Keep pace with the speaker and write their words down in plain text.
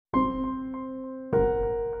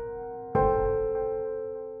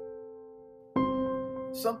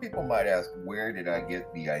Some people might ask, where did I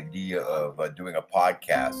get the idea of doing a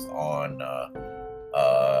podcast on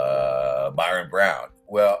Byron Brown?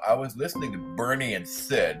 Well, I was listening to Bernie and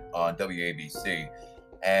Sid on WABC,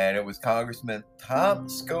 and it was Congressman Tom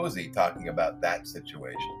Scozzi talking about that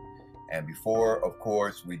situation. And before, of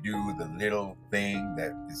course, we do the little thing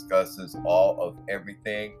that discusses all of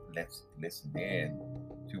everything, let's listen in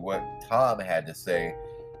to what Tom had to say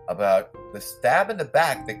about the stab in the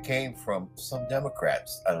back that came from some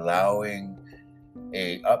Democrats allowing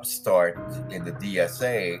a upstart in the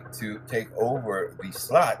DSA to take over the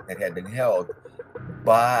slot that had been held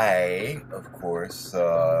by, of course,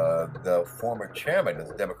 the former chairman of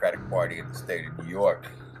the Democratic Party in the state of New York.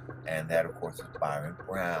 And that, of course, is Byron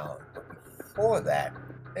Brown. But before that,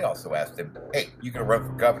 they also asked him, hey, you going to run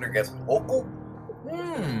for governor against Hochul?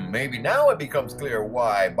 Maybe now it becomes clear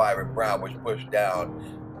why Byron Brown was pushed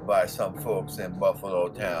down by some folks in Buffalo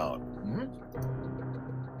town.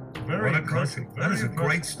 Very impressive. That is a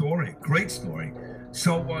great story. Great story.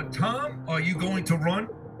 So, Tom, are you going to run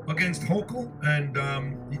against Hochul? And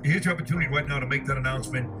here's your opportunity right now to make that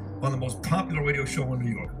announcement on the most popular radio show in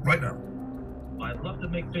New York. Right now. I'd love to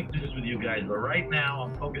make big news with you guys, but right now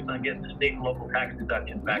I'm focused on getting the state and local tax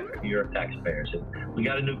deduction back for New York taxpayers. And we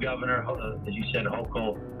got a new governor, as you said,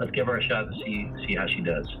 Hochul. Let's give her a shot to see how she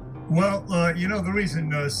does. Well, the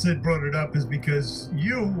reason Sid brought it up is because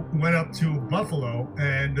you went up to Buffalo,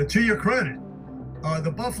 and to your credit,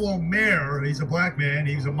 the Buffalo mayor, he's a black man,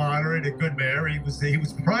 he was a moderate, a good mayor. He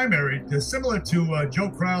was primaried, similar to Joe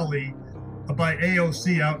Crowley, by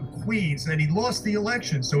AOC out in Queens, and he lost the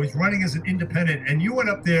election, so he's running as an independent. And you went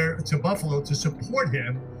up there to Buffalo to support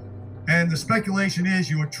him, and the speculation is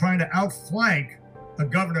you were trying to outflank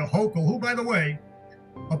Governor Hochul, who, by the way,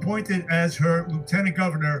 appointed as her lieutenant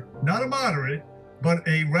governor, not a moderate, but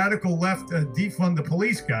a radical left defund the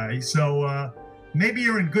police guy. So maybe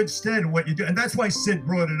you're in good stead in what you do, and that's why Sid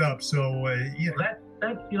brought it up. So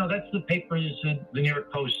that's the paper's the New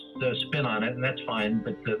York Post spin on it, and that's fine.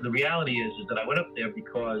 But the reality is that I went up there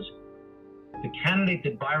because the candidate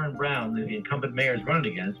that Byron Brown, the incumbent mayor, is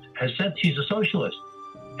running against, has said she's a socialist,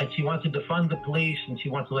 and she wants to defund the police, and she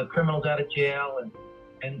wants to let criminals out of jail. And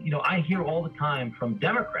I hear all the time from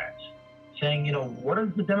Democrats saying, what is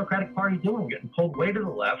the Democratic Party doing? We're getting pulled way to the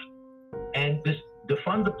left, and this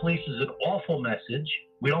defund the police is an awful message.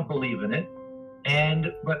 We don't believe in it.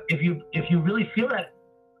 But if you really feel that,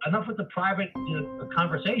 enough with the private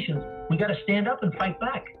conversations, we got to stand up and fight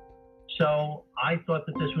back. So I thought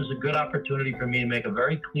that this was a good opportunity for me to make a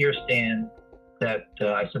very clear stand that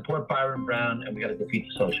I support Byron Brown and we got to defeat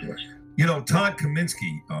the socialists. Todd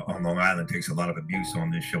Kaminsky on Long Island takes a lot of abuse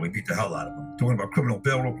on this show. He beat the hell out of him, talking about criminal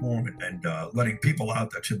bail reform and letting people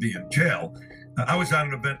out that should be in jail. I was at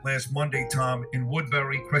an event last Monday, Tom, in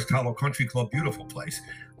Woodbury, Crest Hollow Country Club, beautiful place.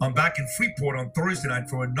 I'm back in Freeport on Thursday night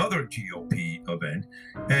for another GOP event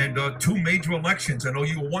and two major elections. I know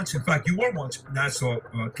you were once, in fact, you were once Nassau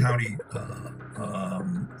County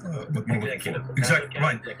executive. Exactly,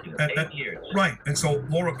 right. Executive. And, 8 years. Right, and so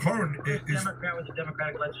Laura Curran is... Democrat with the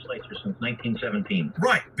Democratic legislature since 1917.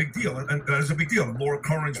 Right, big deal, and that is a big deal. And Laura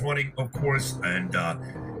Curran's running, of course, and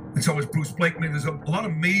so is Bruce Blakeman. There's a lot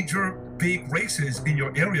of major, big races in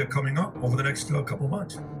your area coming up over the next couple of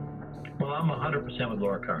months. Well, I'm 100% with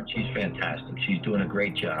Laura Curran. She's fantastic. She's doing a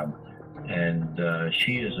great job. And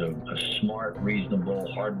she is a smart,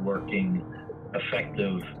 reasonable, hardworking,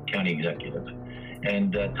 effective county executive.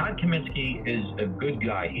 And Todd Kaminsky is a good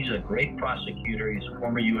guy. He's a great prosecutor. He's a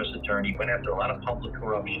former U.S. attorney. Went after a lot of public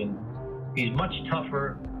corruption. He's much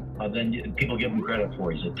tougher than people give him credit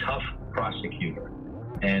for. He's a tough prosecutor.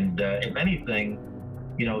 And if anything,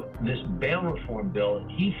 this bail reform bill,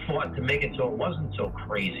 he fought to make it so it wasn't so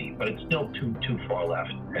crazy, but it's still too far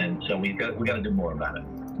left. And so we got to do more about it.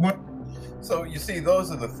 what? So you see,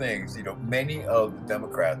 those are the things, many of the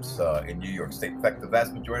Democrats in New York State, in fact, the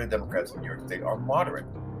vast majority of Democrats in New York State are moderate.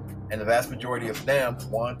 And the vast majority of them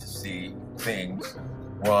want to see things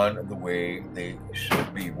run the way they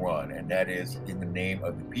should be run. And that is in the name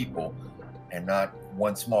of the people and not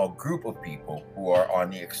one small group of people who are on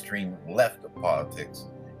the extreme left of politics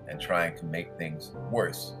and trying to make things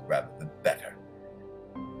worse rather than better.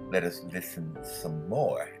 Let us listen some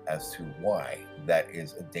more as to why that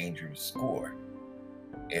is a dangerous score.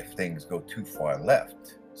 If things go too far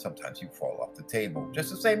left, sometimes you fall off the table, just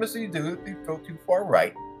the same as you do if you go too far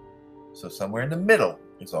right. So somewhere in the middle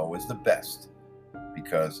is always the best,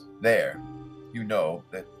 because there you know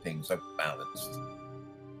that things are balanced.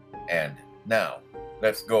 And now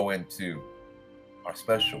let's go into our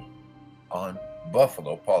special on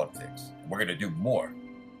Buffalo politics. We're going to do more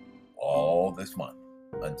all this month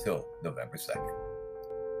until November 2nd.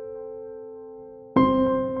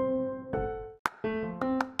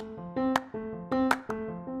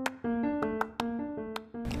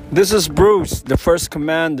 This is Bruce, the first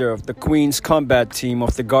commander of the Queen's combat team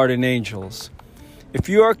of the Guardian Angels. If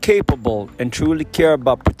you are capable and truly care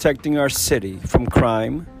about protecting our city from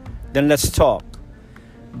crime, then let's talk.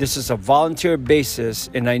 This is a volunteer basis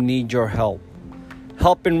and I need your help.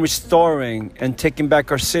 Help in restoring and taking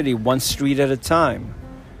back our city one street at a time.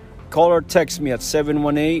 Call or text me at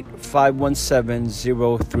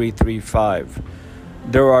 718-517-0335.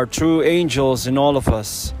 There are true angels in all of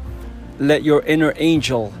us. Let your inner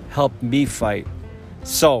angel help me fight.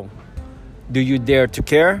 So, do you dare to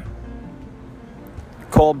care?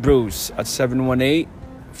 Call Bruce at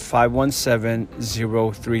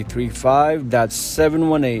 718-517-0335. That's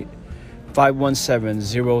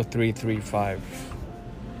 718-517-0335.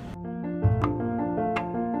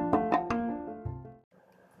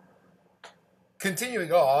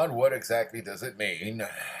 Continuing on, what exactly does it mean,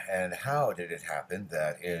 and how did it happen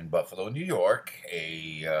that in Buffalo, New York,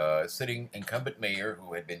 a sitting incumbent mayor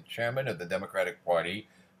who had been chairman of the Democratic Party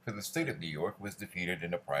for the state of New York was defeated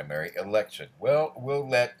in a primary election? Well, we'll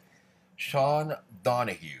let Sean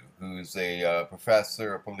Donahue, who's a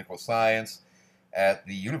professor of political science at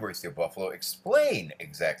the University of Buffalo, explain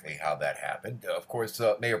exactly how that happened. Of course,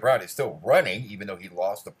 Mayor Brown is still running, even though he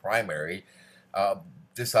lost the primary,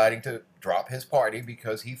 deciding to drop his party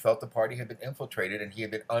because he felt the party had been infiltrated and he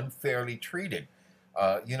had been unfairly treated.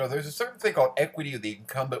 There's a certain thing called equity of the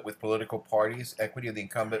incumbent with political parties. Equity of the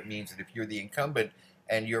incumbent means that if you're the incumbent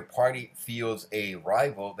and your party feels a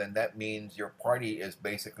rival, then that means your party is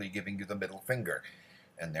basically giving you the middle finger.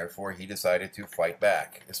 And therefore, he decided to fight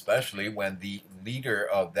back, especially when the leader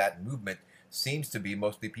of that movement seems to be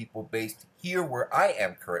mostly people based here where I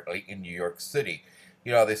am currently in New York City.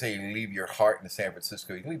 You know, they say you leave your heart in San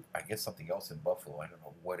Francisco. You leave, I guess, something else in Buffalo. I don't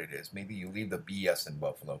know what it is. Maybe you leave the BS in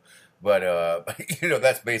Buffalo. But,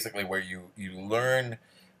 that's basically where you learn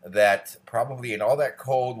that probably in all that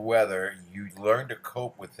cold weather, you learn to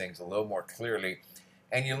cope with things a little more clearly.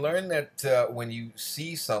 And you learn that when you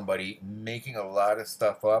see somebody making a lot of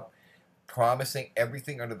stuff up, promising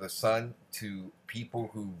everything under the sun to people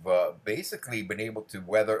who've basically been able to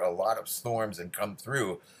weather a lot of storms and come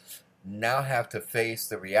through, now have to face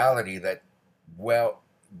the reality that, well,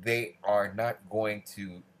 they are not going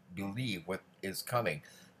to believe what is coming.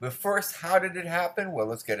 But first, how did it happen? Well,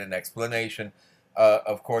 let's get an explanation,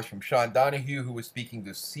 of course, from Sean Donahue, who was speaking to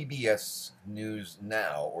CBS News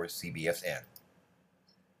Now, or CBSN.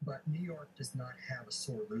 But New York does not have a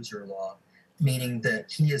sore loser law, meaning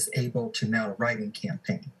that he is able to mount a write-in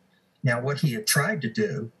campaign. Now, what he had tried to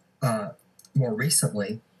do more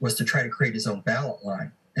recently was to try to create his own ballot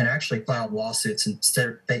line, and actually filed lawsuits in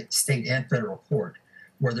state and federal court,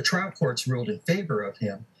 where the trial courts ruled in favor of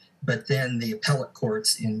him, but then the appellate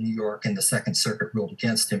courts in New York and the Second Circuit ruled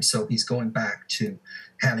against him. So he's going back to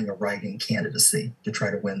having a write-in candidacy to try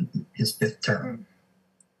to win his fifth term.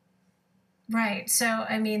 Right. So,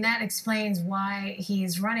 I mean, that explains why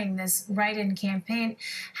he's running this write-in campaign.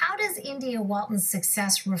 How does India Walton's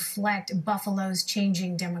success reflect Buffalo's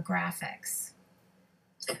changing demographics?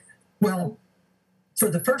 Well, for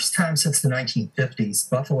the first time since the 1950s,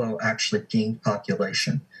 Buffalo actually gained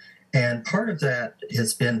population. And part of that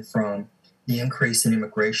has been from the increase in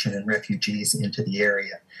immigration and refugees into the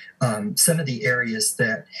area. Some of the areas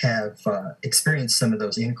that have experienced some of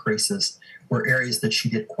those increases were areas that she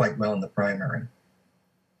did quite well in the primary.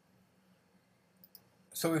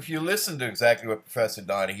 So if you listen to exactly what Professor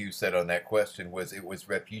Donahue said on that question, it was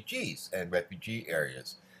refugees and refugee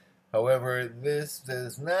areas. However, this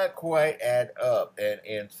does not quite add up, and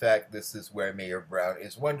in fact, this is where Mayor Brown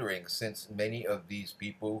is wondering, since many of these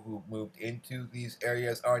people who moved into these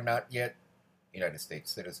areas are not yet United States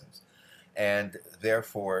citizens, and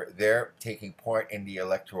therefore their taking part in the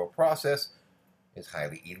electoral process is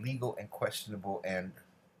highly illegal and questionable, and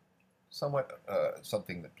somewhat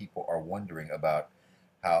something that people are wondering about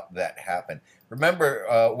how that happened. Remember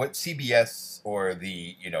what CBS, or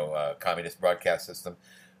the communist broadcast system,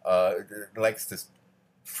 likes to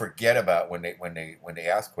forget about when they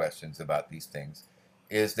ask questions about these things,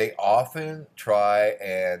 is they often try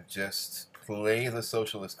and just play the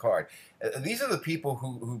socialist card. These are the people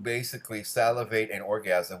who basically salivate and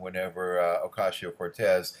orgasm whenever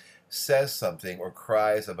Ocasio-Cortez says something or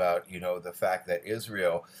cries about the fact that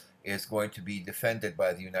Israel is going to be defended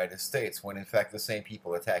by the United States, when in fact the same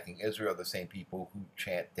people attacking Israel are the same people who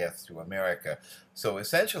chant death to America. So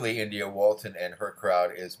essentially, India Walton and her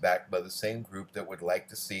crowd is backed by the same group that would like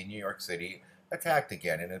to see New York City attacked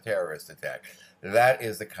again in a terrorist attack. That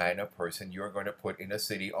is the kind of person you're going to put in a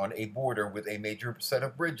city on a border with a major set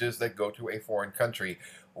of bridges that go to a foreign country,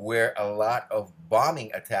 where a lot of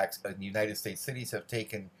bombing attacks in United States cities have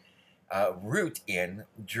taken root in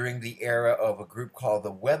during the era of a group called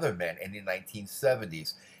the Weathermen in the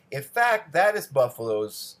 1970s. In fact, that is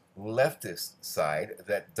Buffalo's leftist side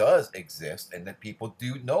that does exist and that people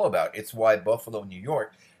do know about. It's why Buffalo, New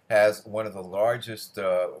York has one of the largest,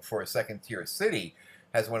 for a second-tier city,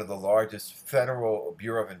 has one of the largest Federal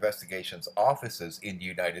Bureau of Investigation's offices in the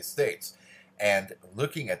United States. And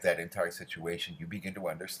looking at that entire situation, you begin to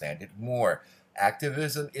understand it more.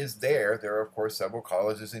 Activism is there. There are, of course, several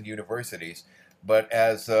colleges and universities. But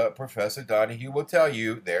as Professor Donahue will tell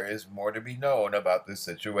you, there is more to be known about this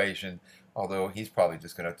situation, although he's probably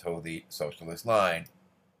just going to toe the socialist line.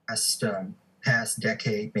 Past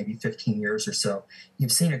decade, maybe 15 years or so,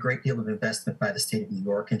 you've seen a great deal of investment by the state of New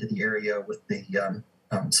York into the area with the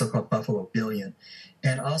so-called Buffalo Billion,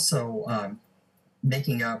 and also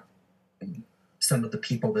making up some of the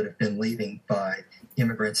people that have been leaving by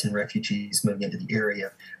immigrants and refugees moving into the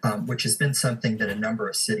area, which has been something that a number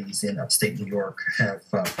of cities in upstate New York have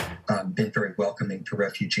been very welcoming to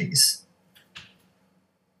refugees.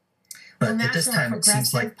 But well, at this time, it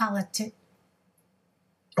seems like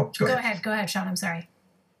Oh, go ahead, Sean. I'm sorry.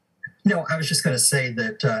 No, I was just going to say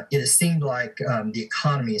that it has seemed like the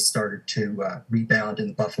economy has started to rebound in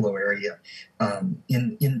the Buffalo area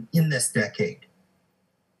in this decade.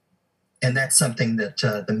 And that's something that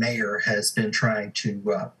the mayor has been trying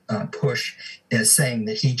to push, as saying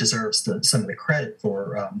that he deserves some of the credit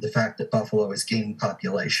for the fact that Buffalo is gaining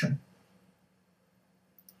population.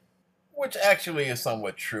 Which actually is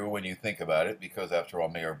somewhat true when you think about it, because after all,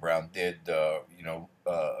 Mayor Brown did,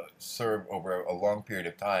 serve over a long period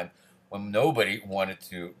of time when nobody wanted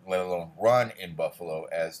to, let alone run in Buffalo,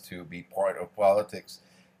 as to be part of politics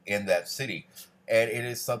in that city. And it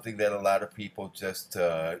is something that a lot of people just,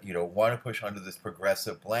 want to push under this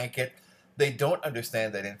progressive blanket. They don't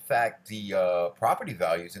understand that, in fact, the property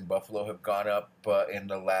values in Buffalo have gone up in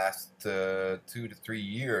the last 2 to 3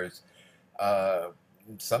 years.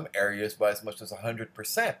 In some areas by as much as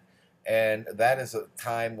 100%. And that is a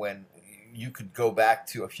time when you could go back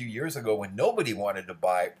to a few years ago when nobody wanted to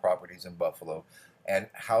buy properties in Buffalo, and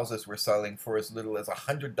houses were selling for as little as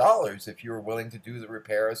 $100 if you were willing to do the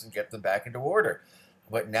repairs and get them back into order.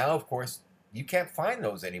 But now, of course, you can't find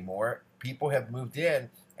those anymore. People have moved in,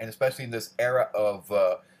 and especially in this era of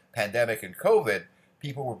pandemic and COVID,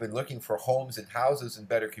 people have been looking for homes and houses and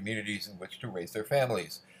better communities in which to raise their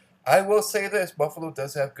families. I will say this, Buffalo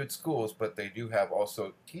does have good schools, but they do have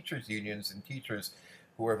also teachers' unions and teachers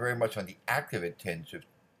who are very much on the active tinge of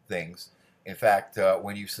things. In fact,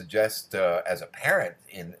 when you suggest as a parent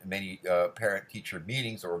in many parent-teacher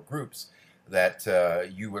meetings or groups that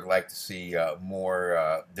you would like to see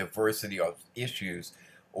more diversity of issues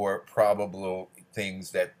or probable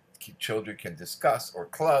things that children can discuss or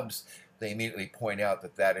clubs, they immediately point out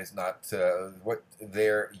that that is not what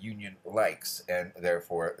their union likes, and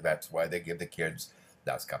therefore that's why they give the kids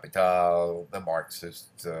Das Kapital, the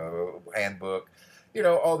Marxist handbook,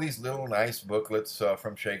 all these little nice booklets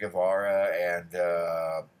from Che Guevara and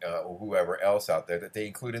whoever else out there that they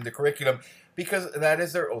include in the curriculum, because that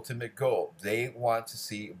is their ultimate goal. They want to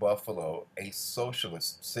see Buffalo a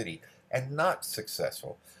socialist city and not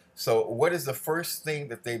successful. So what is the first thing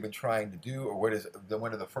that they've been trying to do, or what is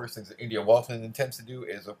one of the first things that India Walton intends to do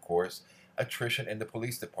is, of course, attrition in the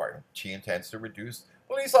police department. She intends to reduce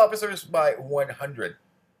police officers by 100.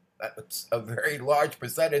 That's a very large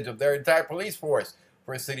percentage of their entire police force.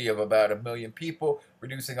 For a city of about 1 million people,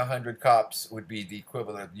 reducing 100 cops would be the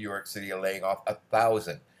equivalent of New York City laying off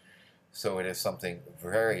 1,000. So it is something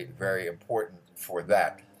very, very important for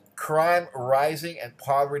that. Crime rising and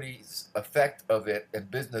poverty's effect of it,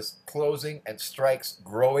 and business closing and strikes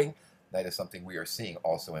growing. That is something we are seeing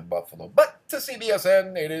also in Buffalo. But to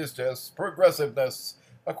CBSN, it is just progressiveness,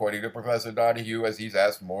 according to Professor Donahue, as he's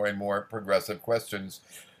asked more and more progressive questions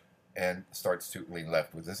and starts to lean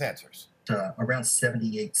left with his answers. Around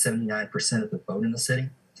 78-79% of the vote in the city.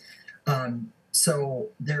 So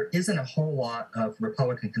there isn't a whole lot of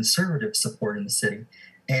Republican conservative support in the city.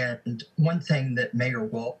 And one thing that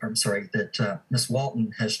Ms.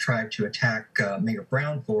 Walton has tried to attack Mayor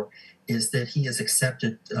Brown for is that he has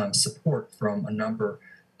accepted support from a number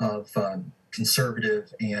of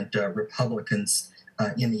conservative and Republicans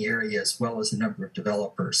in the area, as well as a number of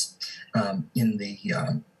developers in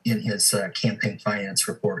his campaign finance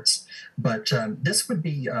reports. But this would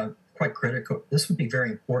be quite critical. This would be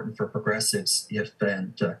very important for progressives if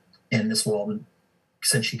and Ms. Walton,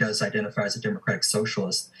 since she does identify as a democratic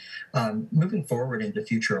socialist, moving forward into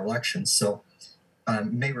future elections. So you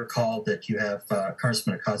may recall that you have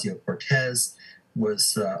Congressman Ocasio-Cortez,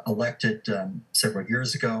 was elected several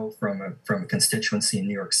years ago from a constituency in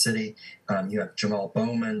New York City. You have Jamal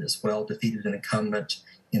Bowman as well, defeated an incumbent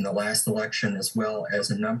in the last election, as well as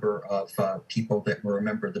a number of people that were a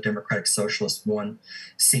member of the Democratic Socialists won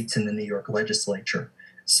seats in the New York legislature.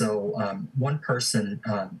 So one person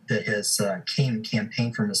that has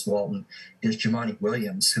campaigned for Ms. Walton is Jumaane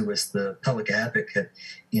Williams, who is the public advocate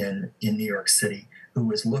in New York City, who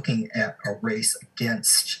is looking at a race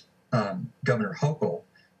against Governor Hochul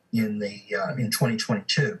in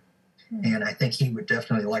 2022. And I think he would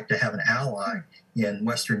definitely like to have an ally in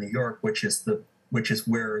Western New York, which is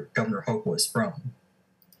where Governor Hochul is from.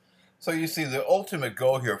 So you see, the ultimate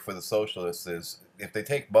goal here for the socialists is, if they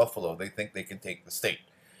take Buffalo, they think they can take the state.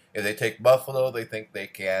 If they take Buffalo, they think they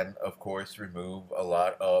can, of course, remove a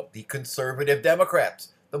lot of the conservative Democrats,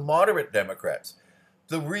 the moderate Democrats,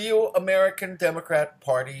 the real American Democrat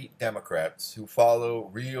Party Democrats who follow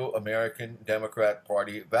real American Democrat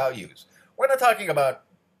Party values. We're not talking about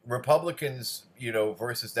Republicans,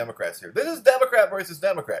 versus Democrats here. This is Democrat versus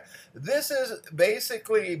Democrat. This is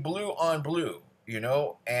basically blue on blue,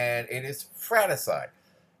 and it is fratricide.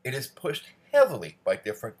 It is pushed heavily by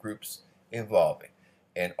different groups involving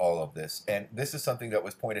in all of this. And this is something that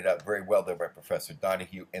was pointed out very well there by Professor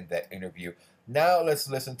Donahue in that interview. Now let's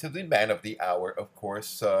listen to the man of the hour, of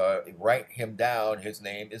course. Write him down. His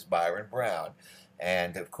name is Byron Brown.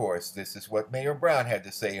 And, of course, this is what Mayor Brown had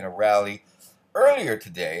to say in a rally earlier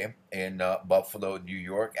today in Buffalo, New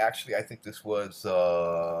York. Actually, I think this was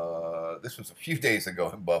a few days ago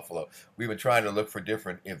in Buffalo. We've been trying to look for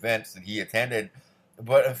different events that he attended,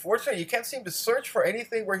 but unfortunately, you can't seem to search for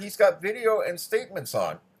anything where he's got video and statements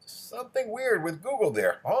on. Something weird with Google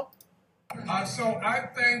there, huh? So I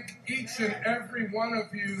thank each and every one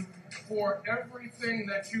of you for everything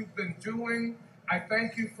that you've been doing. I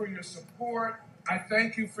thank you for your support. I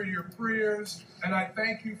thank you for your prayers, and I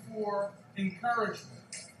thank you for encouragement.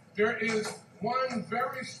 There is one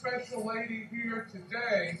very special lady here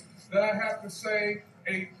today that I have to say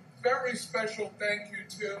a very special thank you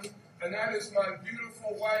to, and that is my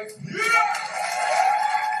beautiful wife. Yeah!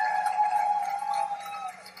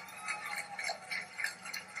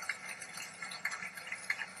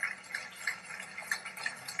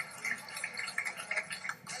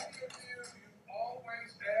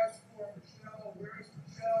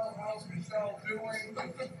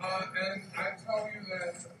 And I tell you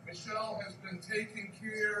that Michelle has been taking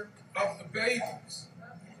care of the babies.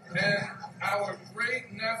 And our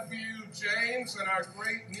great nephew James and our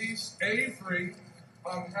great niece Avery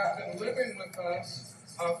have been living with us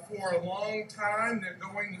for a long time. They're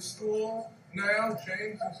going to school now.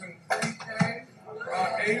 James is in pre-K.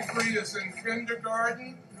 Avery is in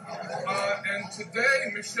kindergarten. And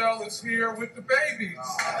today Michelle is here with the babies.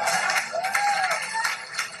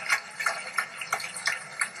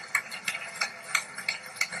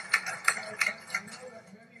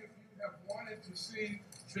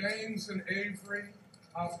 James and Avery,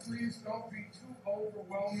 please don't be too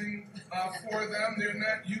overwhelming for them. They're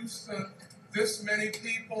not used to this many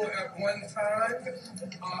people at one time.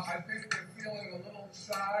 I think they're feeling a little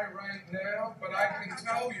shy right now, but I can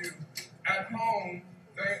tell you, at home,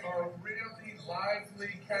 they are really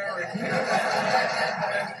lively characters,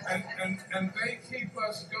 and they keep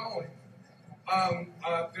us going.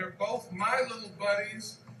 They're both my little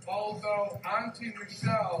buddies, although Auntie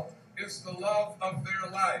Michelle is the love of their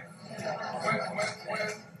life.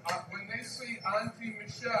 When they see Auntie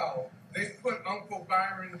Michelle, they put Uncle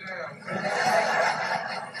Byron down.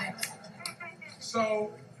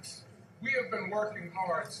 So we have been working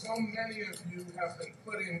hard. So many of you have been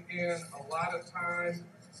putting in a lot of time.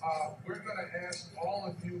 We're going to ask all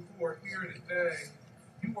of you who are here today,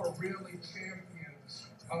 you are really champions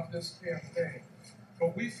of this campaign.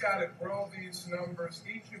 But we've got to grow these numbers.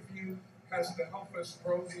 Each of you has to help us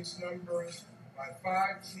grow these numbers by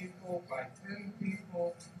 5 people, by 10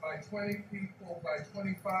 people, by 20 people, by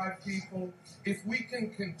 25 people. If we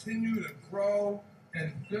can continue to grow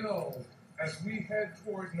and build as we head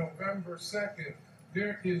toward November 2nd,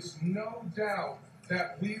 there is no doubt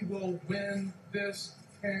that we will win this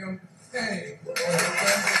campaign on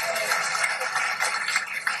November 2nd.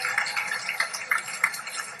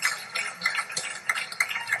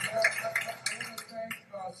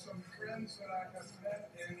 Some friends that I have met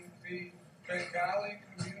in the Bengali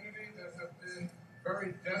community that have been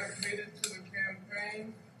very dedicated to the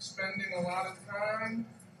campaign, spending a lot of time.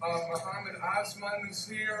 Mohammed Osman is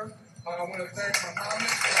here. I want to thank Mohammed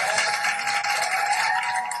for all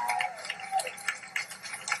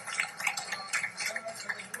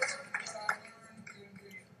the work that I learned in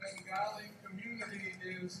the Bengali community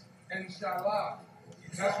is inshallah.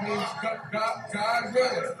 That means God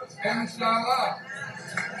willing, inshallah.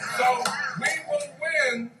 So we will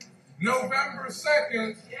win November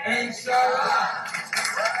 2nd, inshallah.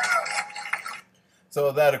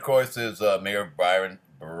 So that, of course, is Mayor Byron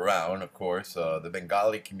Brown, of course. The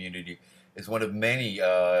Bengali community is one of many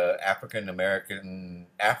African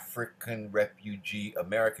refugee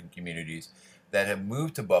American communities that have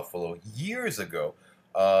moved to Buffalo years ago,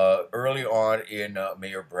 early on in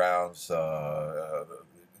Mayor Brown's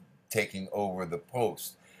taking over the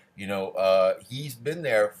post. You know, he's been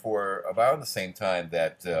there for about the same time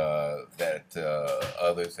that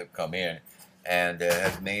others have come in, and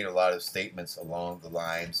has made a lot of statements along the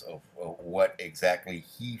lines of what exactly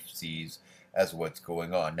he sees as what's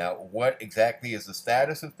going on. Now, what exactly is the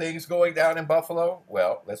status of things going down in Buffalo?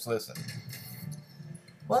 Well, let's listen.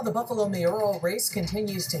 Well, the Buffalo mayoral race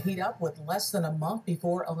continues to heat up with less than a month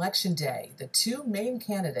before Election Day. The two main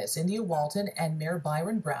candidates, India Walton and Mayor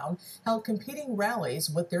Byron Brown, held competing rallies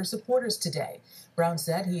with their supporters today. Brown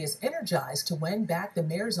said he is energized to win back the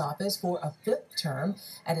mayor's office for a fifth term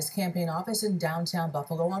at his campaign office in downtown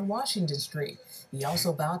Buffalo on Washington Street. He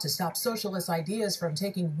also vowed to stop socialist ideas from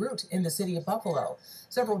taking root in the city of Buffalo.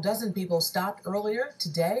 Several dozen people stopped earlier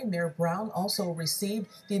today. Mayor Brown also received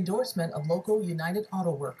the endorsement of local United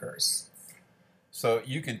Auto Workers. So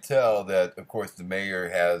you can tell that, of course, the mayor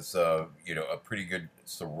has, a pretty good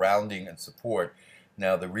surrounding and support.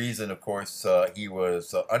 Now, the reason, of course, he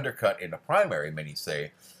was undercut in the primary, many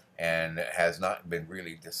say, and has not been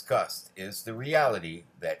really discussed, is the reality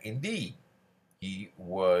that, indeed, he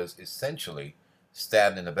was essentially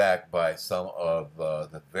stabbed in the back by some of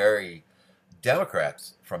the very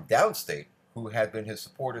Democrats from downstate who had been his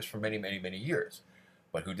supporters for many, many, many years,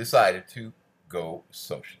 but who decided to go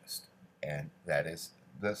socialist. And that is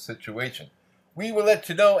the situation. We will let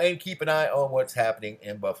you know and keep an eye on what's happening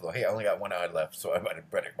in Buffalo. Hey, I only got one eye left, so I might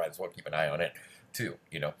as well keep an eye on it too,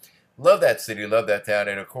 you know. Love that city, love that town,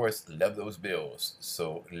 and of course, love those Bills.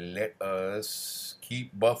 So let us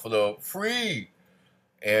keep Buffalo free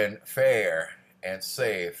and fair and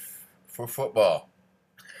safe for football.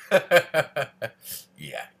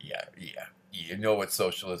 Yeah. You know what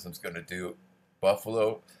socialism's going to do?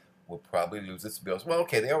 Buffalo will probably lose its Bills. Well,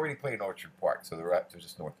 okay, they already play in Orchard Park, so they're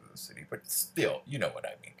just north of the city. But still, you know what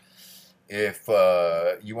I mean. If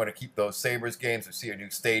you want to keep those Sabres games or see a new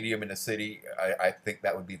stadium in the city, I think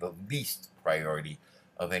that would be the least priority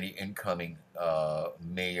of any incoming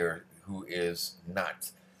mayor who is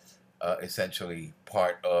not essentially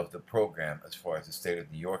part of the program as far as the state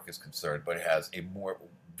of New York is concerned, but it has a more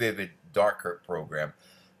vivid, darker program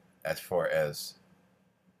as far as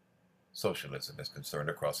socialism is concerned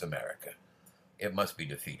across America. It must be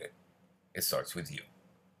defeated. It starts with you.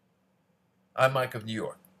 I'm Mike of New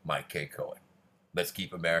York, Mike K. Cohen. Let's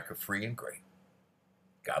keep America free and great.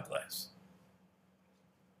 God bless.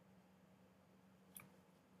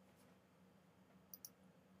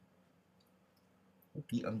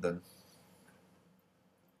 Okay, I'm done.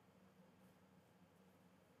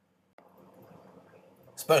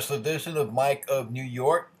 Special edition of Mike of New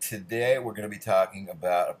York. Today we're going to be talking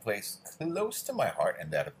about a place close to my heart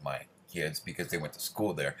and that of my kids because they went to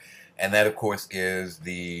school there. And that, of course, is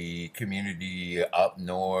the community up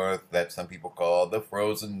north that some people call the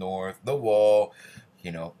Frozen North, the Wall,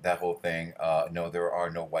 you know, that whole thing. No, there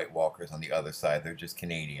are no White Walkers on the other side. They're just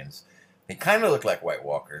Canadians. They kind of look like White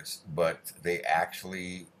Walkers, but they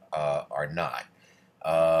actually are not.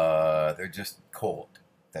 They're just cold.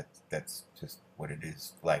 That's just what it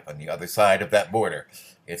is like on the other side of that border.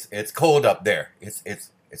 It's cold up there. It's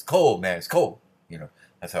cold, man. It's cold. You know,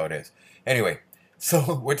 that's how it is. Anyway,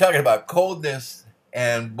 so we're talking about coldness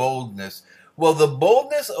and boldness. Well, the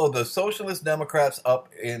boldness of the socialist Democrats up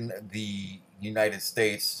in the United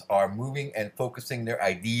States are moving and focusing their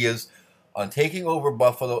ideas on taking over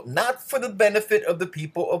Buffalo, not for the benefit of the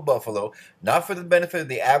people of Buffalo, not for the benefit of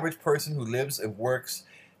the average person who lives and works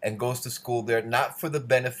and goes to school there, not for the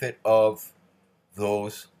benefit of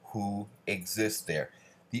those who exist there.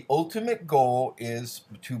 The ultimate goal is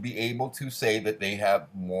to be able to say that they have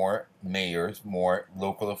more mayors, more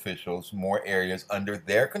local officials, more areas under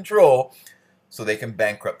their control so they can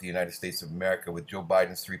bankrupt the United States of America with Joe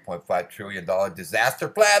Biden's $3.5 trillion disaster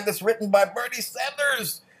plan that's written by Bernie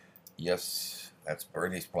Sanders. Yes, that's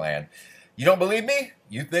Bernie's plan. You don't believe me?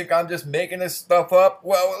 You think I'm just making this stuff up?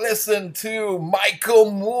 Well, listen to Michael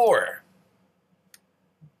Moore.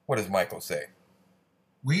 What does Michael say?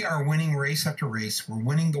 We are winning race after race. We're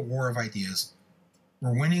winning the war of ideas.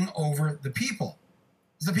 We're winning over the people.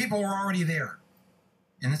 The people were already there.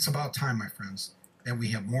 And it's about time, my friends, that we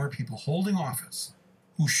have more people holding office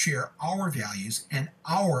who share our values and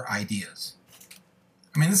our ideas.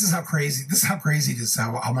 I mean, this is how crazy it is,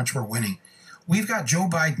 how much we're winning. We've got Joe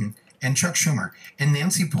Biden and Chuck Schumer and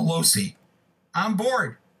Nancy Pelosi on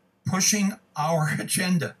board pushing our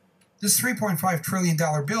agenda. This $3.5 trillion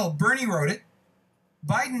bill, Bernie wrote it,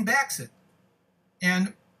 Biden backs it,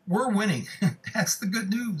 and we're winning. That's the good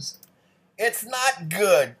news. It's not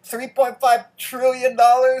good. $3.5 trillion?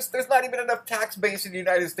 There's not even enough tax base in the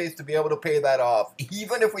United States to be able to pay that off.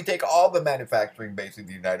 Even if we take all the manufacturing base in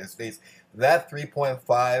the United States, that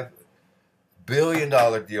 $3.5 billion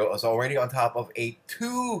deal is already on top of a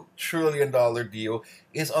 $2 trillion deal,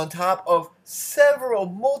 is on top of several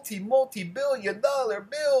multi-billion dollar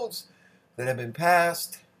bills that have been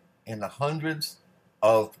passed in the hundreds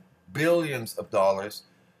of billions of dollars.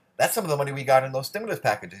 That's some of the money we got in those stimulus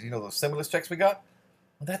packages. You know, those stimulus checks we got?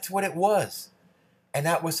 Well, that's what it was. And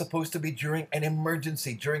that was supposed to be during an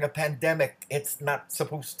emergency, during a pandemic. It's not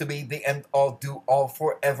supposed to be the end all, do all,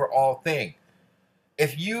 forever all thing.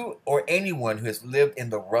 If you or anyone who has lived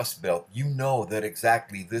in the Rust Belt, you know that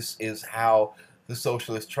exactly this is how the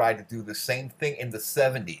socialists tried to do the same thing in the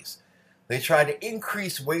 70s. They tried to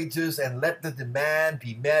increase wages and let the demand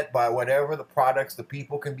be met by whatever the products the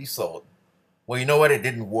people can be sold. Well, you know what? It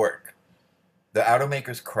didn't work. The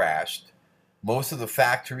automakers crashed. Most of the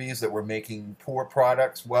factories that were making poor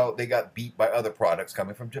products, well, they got beat by other products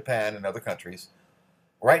coming from Japan and other countries.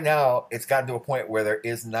 Right now, it's gotten to a point where there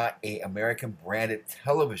is not an American branded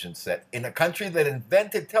television set. In a country that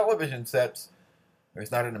invented television sets,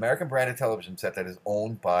 there's not an American branded television set that is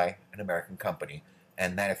owned by an American company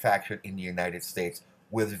and manufactured in the United States,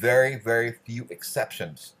 with very, very few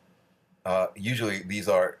exceptions. Usually, these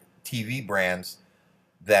are TV brands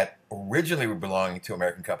that originally were belonging to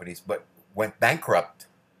American companies but went bankrupt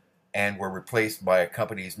and were replaced by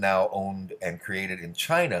companies now owned and created in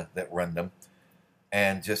China that run them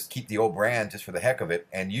and just keep the old brand just for the heck of it.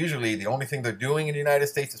 And usually the only thing they're doing in the United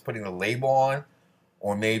States is putting the label on,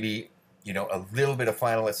 or maybe, you know, a little bit of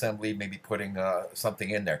final assembly, maybe putting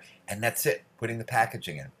something in there. And that's it, putting the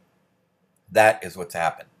packaging in. That is what's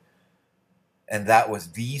happened. And that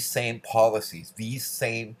was these same policies, these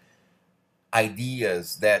same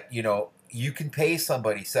ideas that, you know, you can pay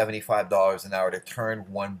somebody $75 an hour to turn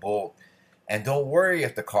one bolt. And don't worry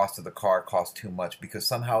if the cost of the car costs too much, because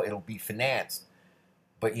somehow it'll be financed.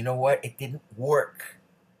 But you know what? It didn't work.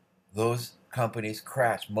 Those companies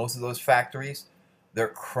crashed. Most of those factories, they're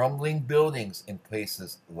crumbling buildings in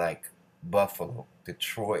places like Buffalo,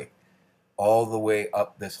 Detroit, all the way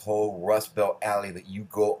up this whole Rust Belt alley that you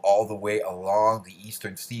go all the way along the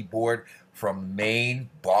eastern seaboard from Maine,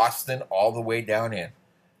 Boston, all the way down in.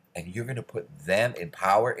 And you're going to put them in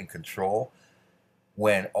power and control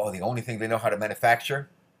when the only thing they know how to manufacture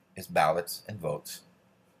is ballots and votes.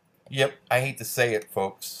 Yep, I hate to say it,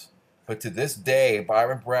 folks, but to this day,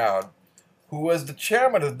 Byron Brown, who was the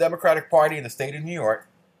chairman of the Democratic Party in the state of New York,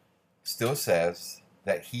 still says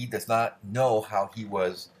that he does not know how he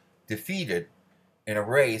was defeated in a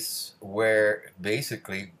race where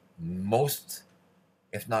basically most,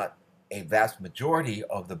 if not a vast majority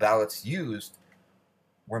of the ballots used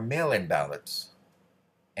were mail-in ballots.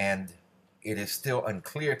 And it is still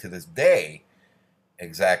unclear to this day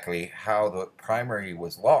exactly how the primary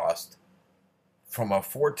was lost from a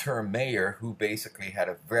four-term mayor who basically had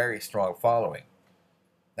a very strong following.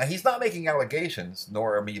 Now, he's not making allegations,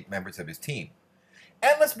 nor are members of his team.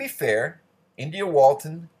 And let's be fair, India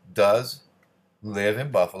Walton does live in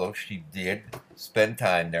Buffalo. She did spend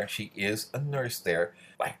time there. She is a nurse there.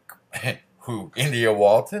 Like, who? India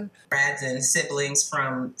Walton? Grads and siblings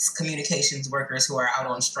from communications workers who are out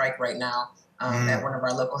on strike right now at one of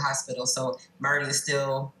our local hospitals. So Marty is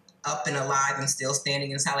still up and alive and still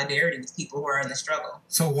standing in solidarity with people who are in the struggle.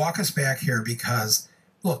 So walk us back here, because,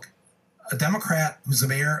 look, a Democrat who's the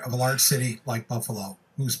mayor of a large city like Buffalo,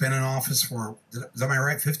 who's been in office for, am I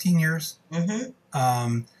right, 15 years?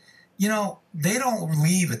 Mm-hmm. You know, they don't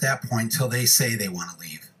leave at that point until they say they want to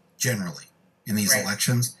leave, generally, in these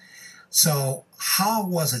elections. So how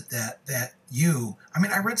was it that you, I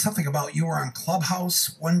mean, I read something about you were on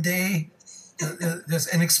Clubhouse one day,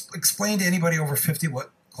 and explain to anybody over 50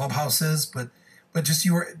 what Clubhouse is, but just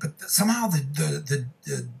but somehow the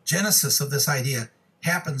genesis of this idea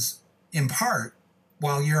happens in part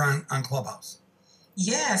while you're on Clubhouse.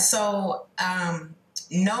 Yeah, so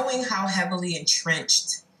knowing how heavily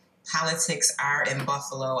entrenched politics are in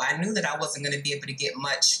Buffalo, I knew that I wasn't going to be able to get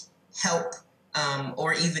much help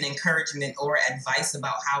or even encouragement or advice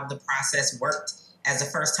about how the process worked as a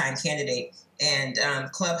first-time candidate. And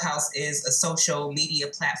Clubhouse is a social media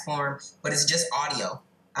platform, but it's just audio.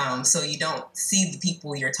 So you don't see the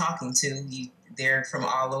people you're talking to. They're from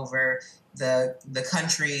all over the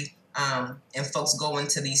country, and folks go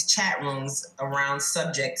into these chat rooms around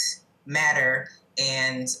subject matter.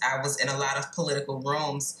 And I was in a lot of political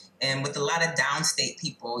rooms and with a lot of downstate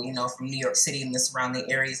people, you know, from New York City and the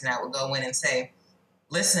surrounding areas. And I would go in and say,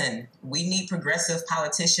 listen, we need progressive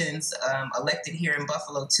politicians elected here in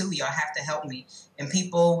Buffalo too. Y'all have to help me. And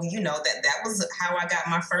people, you know, that was how I got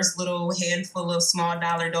my first little handful of small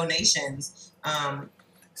dollar donations.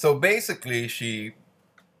 So basically, she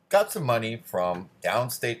got some money from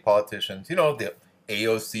downstate politicians, you know, the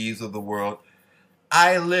AOCs of the world.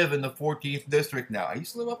 I live in the 14th district now. I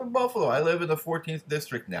used to live up in Buffalo. I live in the 14th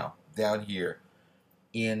district now, down here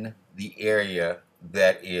in the area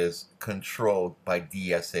that is controlled by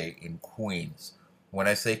DSA in Queens. When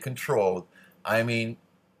I say controlled, I mean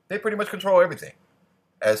they pretty much control everything.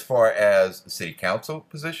 As far as city council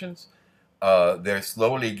positions, they're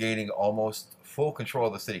slowly gaining almost full control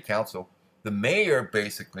of the city council. The mayor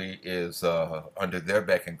basically is under their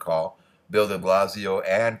beck and call. Bill de Blasio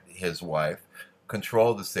and his wife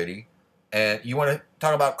control the city. And you want to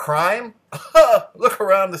talk about crime? Look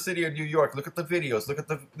around the city of New York. Look at the videos. Look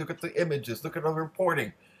at the images. Look at the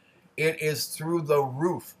reporting. It is through the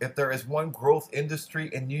roof. If there is one growth industry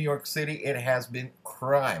in New York City, it has been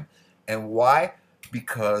crime. And why?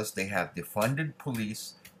 Because they have defunded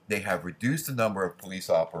police. They have reduced the number of police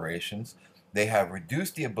operations. They have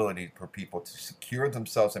reduced the ability for people to secure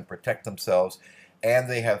themselves and protect themselves. And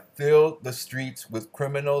they have filled the streets with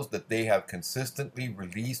criminals that they have consistently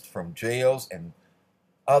released from jails and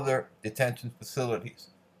other detention facilities.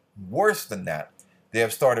 Worse than that, they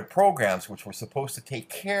have started programs which were supposed to take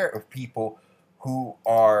care of people who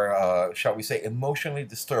are, shall we say, emotionally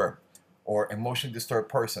disturbed or emotionally disturbed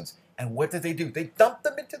persons. And what did? They dumped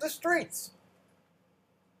them into the streets.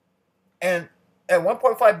 And at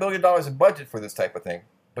 $1.5 billion in budget for this type of thing.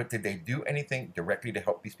 But did they do anything directly to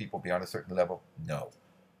help these people beyond a certain level? No.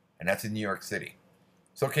 And that's in New York City.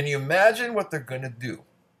 So can you imagine what they're going to do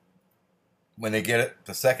when they get it,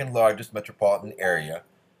 the second largest metropolitan area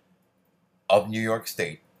of New York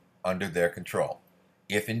State under their control?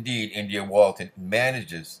 If indeed India Walton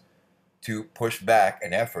manages to push back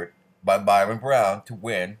an effort by Byron Brown to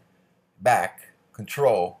win back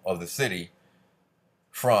control of the city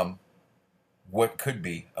from what could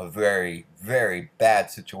be a very, very bad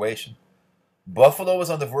situation. Buffalo was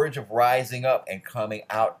on the verge of rising up and coming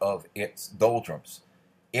out of its doldrums.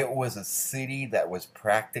 It was a city that was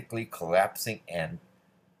practically collapsing and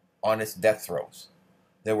on its death throes.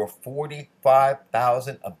 There were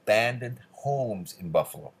 45,000 abandoned homes in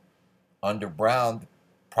Buffalo. Under Brown,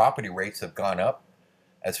 property rates have gone up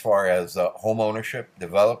as far as home ownership,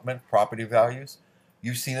 development, property values.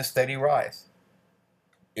 You've seen a steady rise.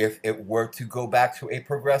 If it were to go back to a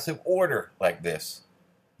progressive order like this,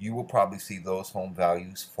 you will probably see those home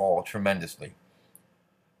values fall tremendously.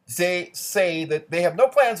 They say that they have no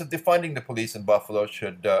plans of defunding the police in Buffalo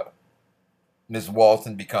should Ms.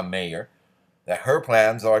 Walton become mayor, that her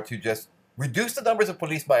plans are to just reduce the numbers of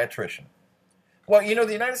police by attrition. Well, you know,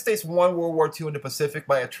 the United States won World War II in the Pacific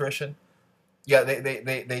by attrition. Yeah,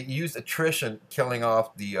 they used attrition killing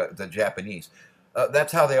off the Japanese.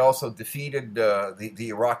 That's how they also defeated the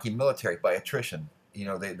Iraqi military, by attrition. You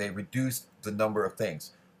know, they reduced the number of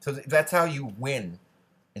things. So that's how you win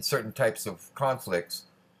in certain types of conflicts,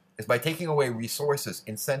 is by taking away resources,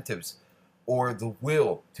 incentives, or the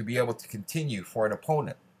will to be able to continue for an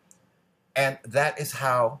opponent. And that is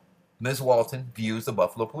how Ms. Walton views the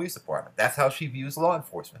Buffalo Police Department. That's how she views law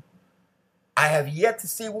enforcement. I have yet to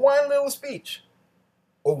see one little speech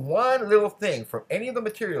or one little thing from any of the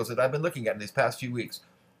materials that I've been looking at in these past few weeks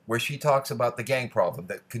where she talks about the gang problem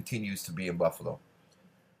that continues to be in Buffalo.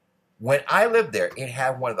 When I lived there, it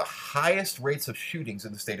had one of the highest rates of shootings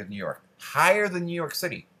in the state of New York, higher than New York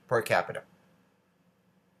City per capita.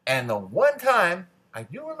 And the one time I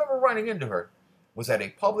do remember running into her was at a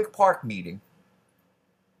public park meeting,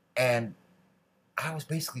 and I was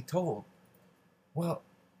basically told, well,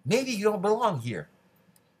 maybe you don't belong here.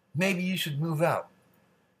 Maybe you should move out.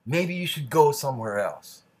 Maybe you should go somewhere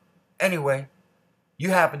else. Anyway, you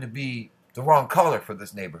happen to be the wrong color for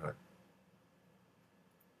this neighborhood.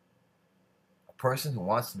 A person who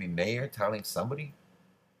wants to be mayor telling somebody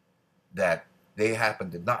that they happen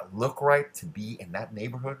to not look right to be in that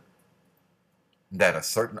neighborhood, that a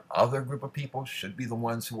certain other group of people should be the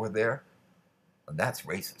ones who are there, and that's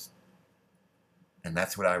racist. And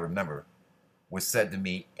that's what I remember was said to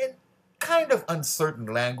me in kind of uncertain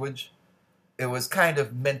language. It was kind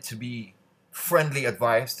of meant to be friendly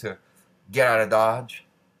advice to get out of Dodge.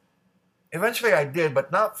 Eventually I did,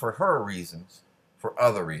 but not for her reasons, for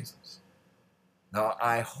other reasons. Now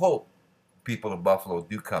I hope people of Buffalo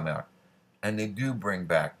do come out and they do bring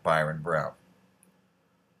back Byron Brown.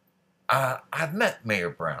 I've met Mayor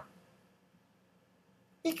Brown.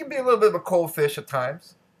 He can be a little bit of a cold fish at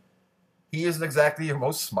times. He isn't exactly your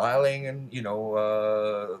most smiling and,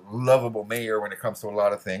 lovable mayor when it comes to a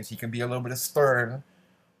lot of things. He can be a little bit stern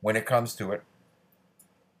when it comes to it.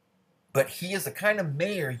 But he is the kind of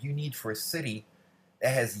mayor you need for a city that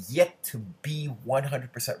has yet to be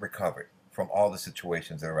 100% recovered from all the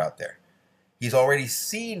situations that are out there. He's already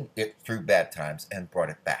seen it through bad times and brought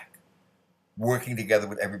it back. Working together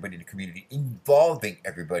with everybody in the community, involving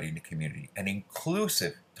everybody in the community, an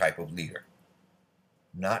inclusive type of leader.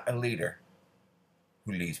 Not a leader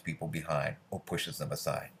who leaves people behind or pushes them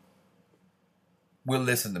aside. We'll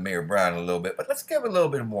listen to Mayor Brown a little bit, but let's give a little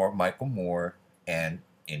bit more Michael Moore and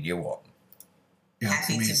India Walton.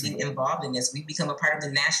 Happy to be involved in this. We've become a part of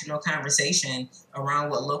the national conversation around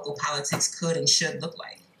what local politics could and should look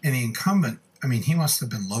like. And the incumbent, he must have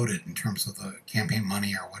been loaded in terms of the campaign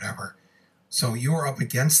money or whatever. So you were up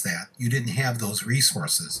against that. You didn't have those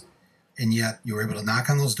resources. And yet you were able to knock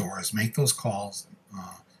on those doors, make those calls.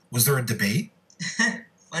 Was there a debate?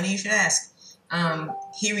 Funny you should ask.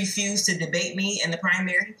 He refused to debate me in the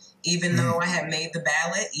primary, even though I had made the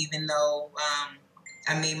ballot, even though,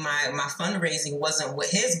 my fundraising wasn't what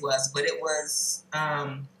his was, but it was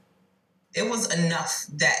enough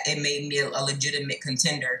that it made me a legitimate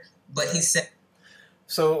contender. But he said...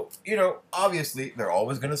 So, obviously, they're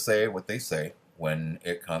always going to say what they say when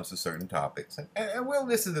it comes to certain topics. And we'll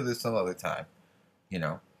listen to this some other time.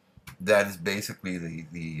 That is basically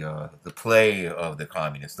the play of the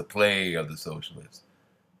communists, the play of the socialists.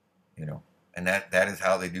 And that is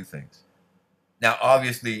how they do things. Now,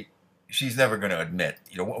 obviously, she's never going to admit.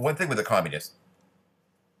 One thing with the communists,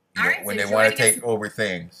 when they want to take over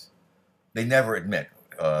things, they never admit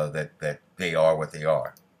that they are what they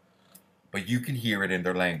are. But you can hear it in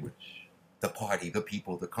their language. The party, the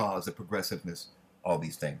people, the cause, the progressiveness, all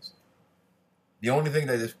these things. The only thing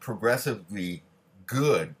that is progressively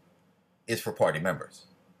good is for party members.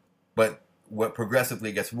 But what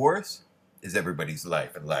progressively gets worse is everybody's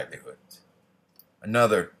life and livelihoods.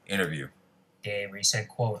 Another interview. Day where he said,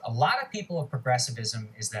 quote, "A lot of people of progressivism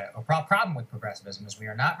is that a problem with progressivism is we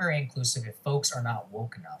are not very inclusive if folks are not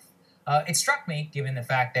woke enough." It struck me, given the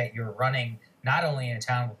fact that you're running not only in a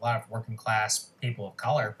town with a lot of working class people of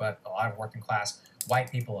color, but a lot of working class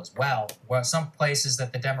white people as well, where some places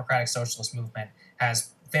that the Democratic Socialist movement has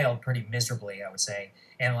failed pretty miserably, I would say,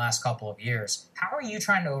 in the last couple of years. How are you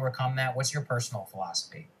trying to overcome that? What's your personal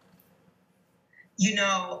philosophy?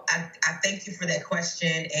 I thank you for that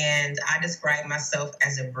question, and I describe myself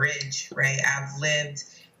as a bridge, right? I've lived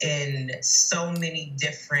in so many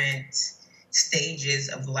different stages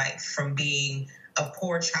of life, from being a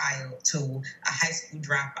poor child to a high school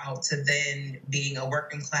dropout, to then being a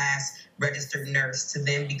working class registered nurse, to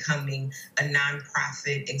then becoming a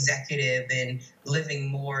nonprofit executive and living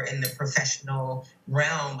more in the professional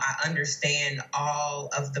realm. I understand all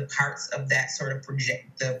of the parts of that sort of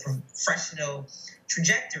the professional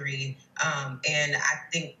trajectory. And I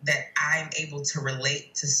think that I'm able to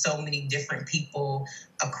relate to so many different people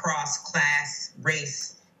across class,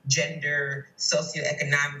 race, gender,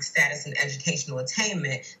 socioeconomic status, and educational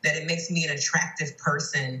attainment, that it makes me an attractive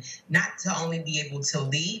person, not to only be able to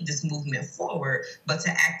lead this movement forward, but to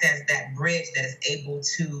act as that bridge that is able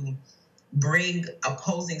to bring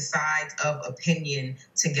opposing sides of opinion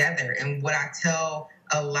together. And what I tell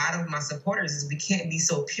a lot of my supporters is we can't be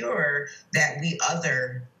so pure that we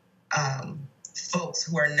other folks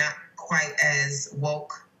who are not quite as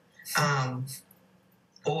woke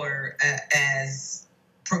or as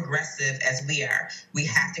progressive as we are. We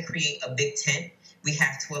have to create a big tent. We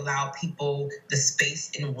have to allow people the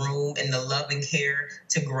space and room and the love and care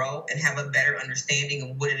to grow and have a better understanding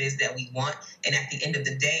of what it is that we want. And at the end of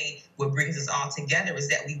the day, what brings us all together is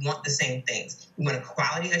that we want the same things. We want a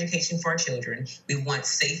quality education for our children. We want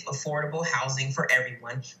safe, affordable housing for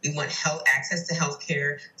everyone. We want access to health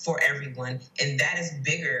care for everyone. And that is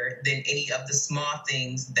bigger than any of the small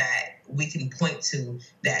things that we can point to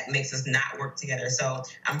that makes us not work together. So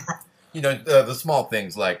I'm the small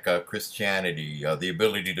things like Christianity, the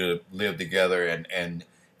ability to live together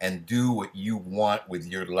and do what you want with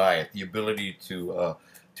your life, the ability to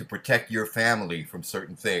protect your family from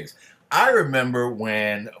certain things. I remember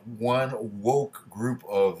when one woke group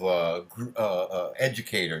of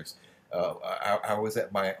educators, I was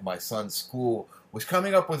at my son's school, was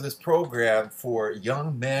coming up with this program for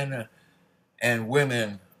young men and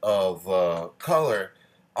women of color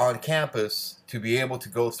on campus to be able to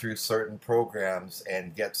go through certain programs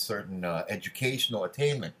and get certain educational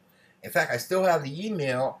attainment. In fact, I still have the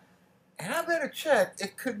email, And I better check.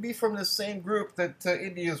 It could be from the same group that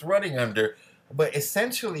India is running under. But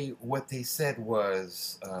essentially what they said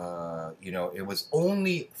was, it was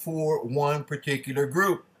only for one particular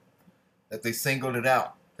group that they singled it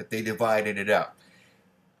out, that they divided it out.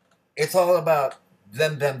 It's all about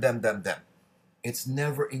them. It's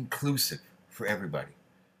never inclusive for everybody.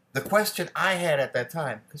 The question I had at that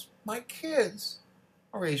time, because my kids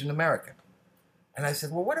are Asian American, and I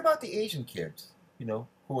said, well, what about the Asian kids,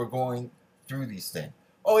 who are going through these things?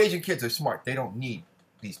 Oh, Asian kids are smart. They don't need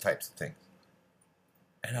these types of things.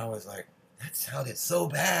 And I was like, that sounded so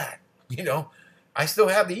bad. I still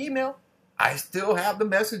have the email. I still have the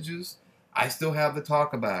messages. I still have the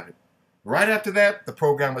talk about it. Right after that, the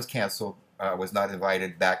program was canceled. I was not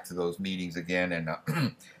invited back to those meetings again.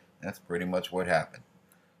 And that's pretty much what happened.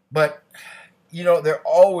 But, they're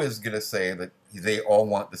always going to say that they all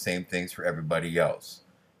want the same things for everybody else.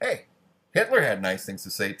 Hey, Hitler had nice things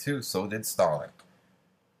to say too. So did Stalin.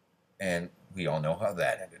 And we all know how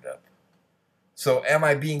that ended up. So am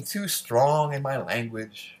I being too strong in my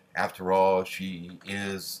language? After all, she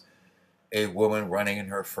is a woman running in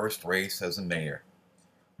her first race as a mayor.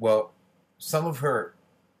 Well, some of her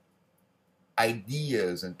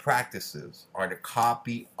ideas and practices are to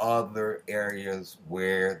copy other areas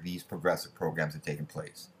where these progressive programs are taking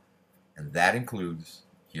place. And that includes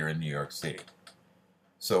here in New York City.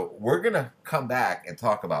 So we're going to come back and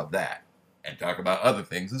talk about that and talk about other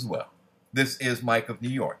things as well. This is Mike of New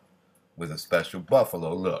York with a special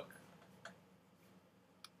Buffalo look.